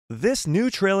This new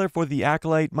trailer for The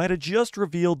Acolyte might have just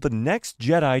revealed the next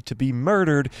Jedi to be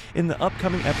murdered in the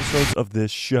upcoming episodes of this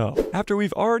show. After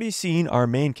we've already seen our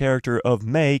main character of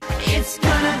May, It's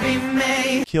gonna be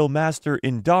May, kill Master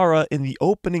Indara in the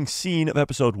opening scene of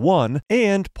episode 1,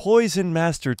 and poison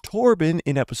Master Torben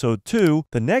in episode 2,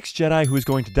 the next Jedi who is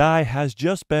going to die has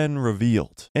just been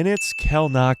revealed. And it's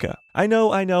Kelnacca. I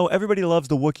know, everybody loves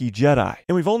the Wookiee Jedi,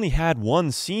 and we've only had one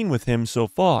scene with him so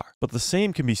far, but the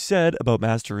same can be said about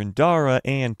Master Indara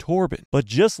and Torben. But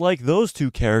just like those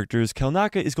two characters,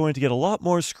 Kelnacca is going to get a lot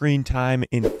more screen time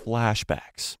in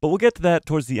flashbacks. But we'll get to that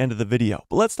towards the end of the video.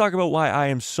 But let's talk about why I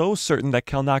am so certain that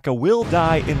Kelnacca will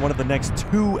die in one of the next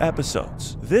 2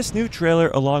 episodes. This new trailer,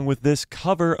 along with this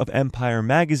cover of Empire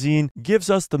magazine, gives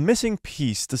us the missing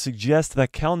piece to suggest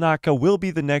that Kelnacca will be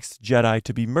the next Jedi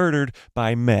to be murdered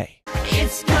by May.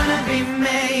 it's gonna be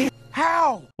May.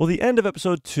 How? Well, the end of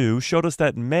episode 2 showed us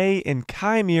that May and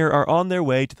Kymir are on their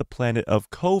way to the planet of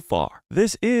Kofar.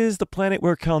 This is the planet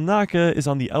where Kelnacca is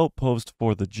on the outpost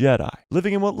for the Jedi,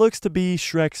 living in what looks to be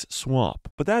Shrek's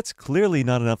swamp. But that's clearly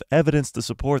not enough evidence to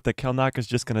support that Kelnacca's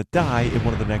just gonna die in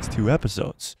one of the next 2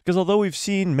 episodes. Because although we've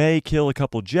seen May kill a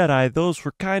couple Jedi, those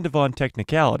were kind of on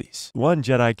technicalities. One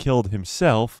Jedi killed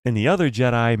himself, and the other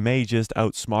Jedi May just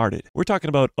outsmarted. We're talking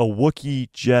about a Wookiee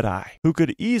Jedi, who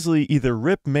could easily either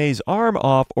rip May's arm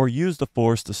off or use the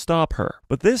Force to stop her.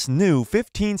 But this new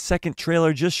 15-second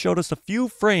trailer just showed us a few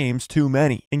frames too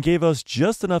many, and gave us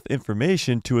just enough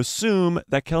information to assume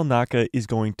that Kelnacca is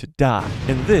going to die.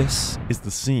 And this is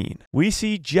the scene. We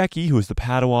see Jecki, who is the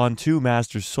Padawan to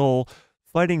Master Soul,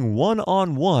 fighting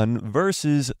one-on-one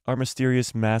versus our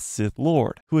mysterious masked Sith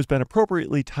Lord, who has been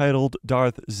appropriately titled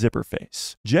Darth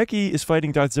Zipperface. Jecki is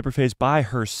fighting Darth Zipperface by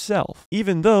herself,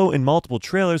 even though in multiple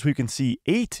trailers we can see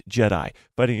 8 Jedi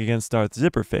fighting against Darth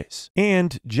Zipperface.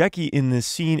 And Jecki in this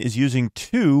scene is using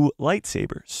 2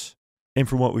 lightsabers. And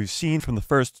from what we've seen from the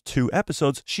first 2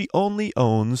 episodes, she only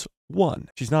owns 1.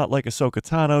 She's not like Ahsoka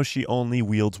Tano, she only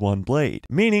wields 1 blade,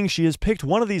 meaning she has picked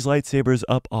one of these lightsabers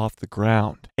up off the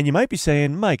ground. And you might be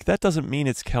saying, Mike, that doesn't mean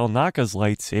it's Kelnacca's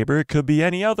lightsaber, it could be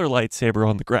any other lightsaber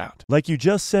on the ground. Like you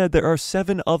just said, there are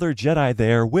 7 other Jedi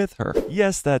there with her.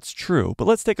 Yes, that's true, but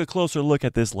let's take a closer look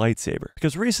at this lightsaber,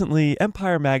 because recently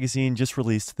Empire magazine just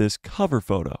released this cover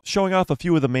photo, showing off a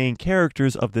few of the main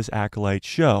characters of this Acolyte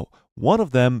show. One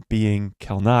of them being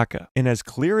Kelnacca. And as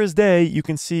clear as day, you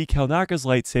can see Kelnacca's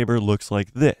lightsaber looks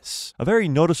like this. A very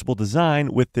noticeable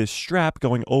design with this strap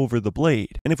going over the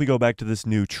blade. And if we go back to this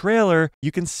new trailer, you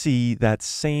can see that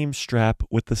same strap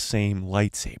with the same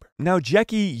lightsaber. Now,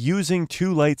 Jecki using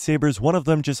 2 lightsabers, one of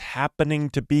them just happening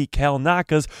to be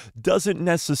Kelnacca's, doesn't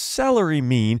necessarily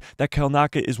mean that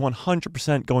Kelnacca is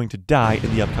 100% going to die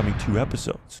in the upcoming 2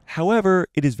 episodes. However,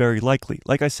 it is very likely.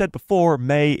 Like I said before,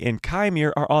 May and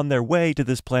Kymir are on their way to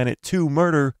this planet to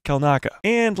murder Kelnacca.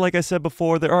 And like I said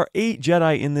before, there are 8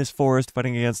 Jedi in this forest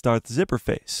fighting against Darth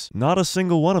Zipperface. Not a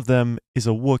single one of them is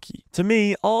a Wookiee. To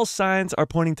me, all signs are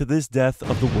pointing to this death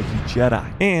of the Wookiee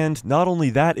Jedi. And not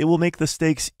only that, it will make the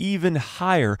stakes even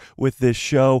higher with this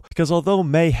show, because although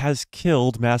May has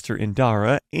killed Master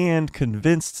Indara and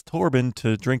convinced Torben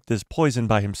to drink this poison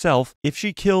by himself, if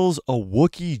she kills a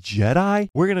Wookiee Jedi,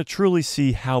 we're going to truly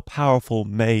see how powerful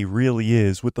May really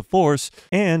is with the Force,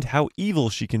 and how evil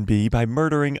she can be by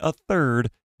murdering a 3rd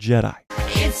Jedi.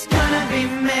 It's gonna be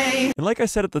May. And like I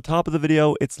said at the top of the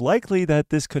video, it's likely that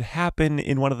this could happen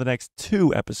in one of the next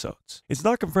 2 episodes. It's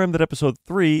not confirmed that episode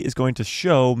 3 is going to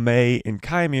show May and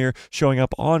Kymir showing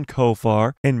up on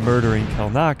Kofar and murdering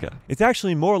Kelnacca. It's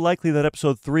actually more likely that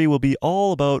episode 3 will be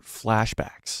all about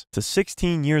flashbacks to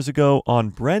 16 years ago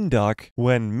on Brendok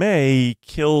when May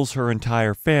kills her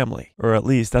entire family. Or at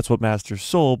least that's what Master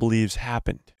Soul believes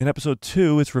happened. In episode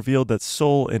 2, it's revealed that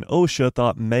Soul and Osha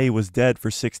thought May was dead for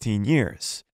 16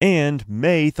 years. And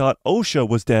May thought Osha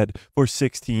was dead for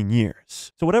 16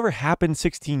 years. So whatever happened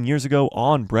 16 years ago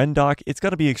on Brendok, it's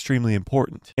going to be extremely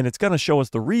important. And it's going to show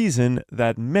us the reason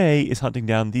that May is hunting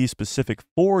down these specific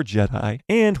 4 Jedi,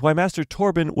 and why Master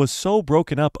Torben was so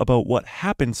broken up about what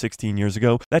happened 16 years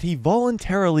ago that he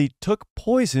voluntarily took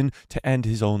poison to end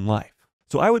his own life.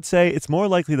 So I would say it's more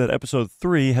likely that episode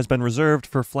 3 has been reserved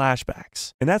for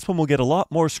flashbacks. And that's when we'll get a lot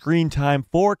more screen time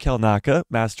for Kelnacca,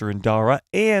 Master Indara,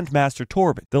 and Master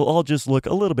Torben. They'll all just look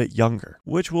a little bit younger,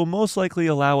 which will most likely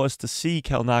allow us to see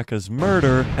Kelnacca's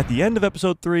murder at the end of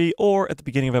episode 3 or at the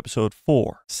beginning of episode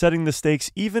 4, setting the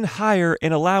stakes even higher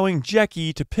and allowing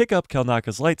Jecki to pick up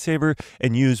Kelnacca's lightsaber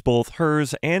and use both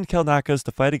hers and Kelnacca's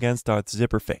to fight against Darth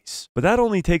Zipperface. But that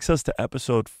only takes us to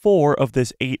episode 4 of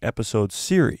this 8-episode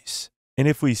series. And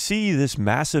if we see this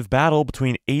massive battle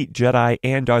between 8 Jedi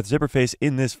and Darth Zipperface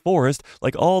in this forest,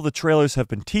 like all the trailers have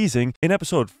been teasing, in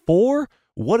episode 4,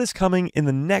 what is coming in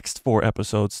the next 4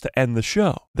 episodes to end the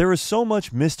show? There is so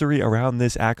much mystery around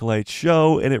this Acolyte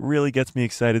show, and it really gets me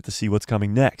excited to see what's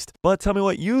coming next. But tell me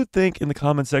what you think in the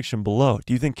comment section below.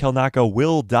 Do you think Kelnacca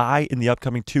will die in the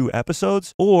upcoming 2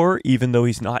 episodes? Or, even though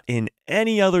he's not in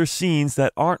any other scenes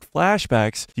that aren't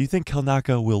flashbacks, do you think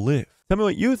Kelnacca will live? Tell me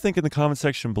what you think in the comment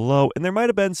section below, and there might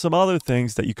have been some other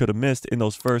things that you could have missed in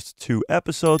those first 2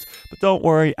 episodes, but don't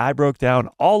worry, I broke down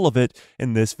all of it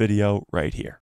in this video right here.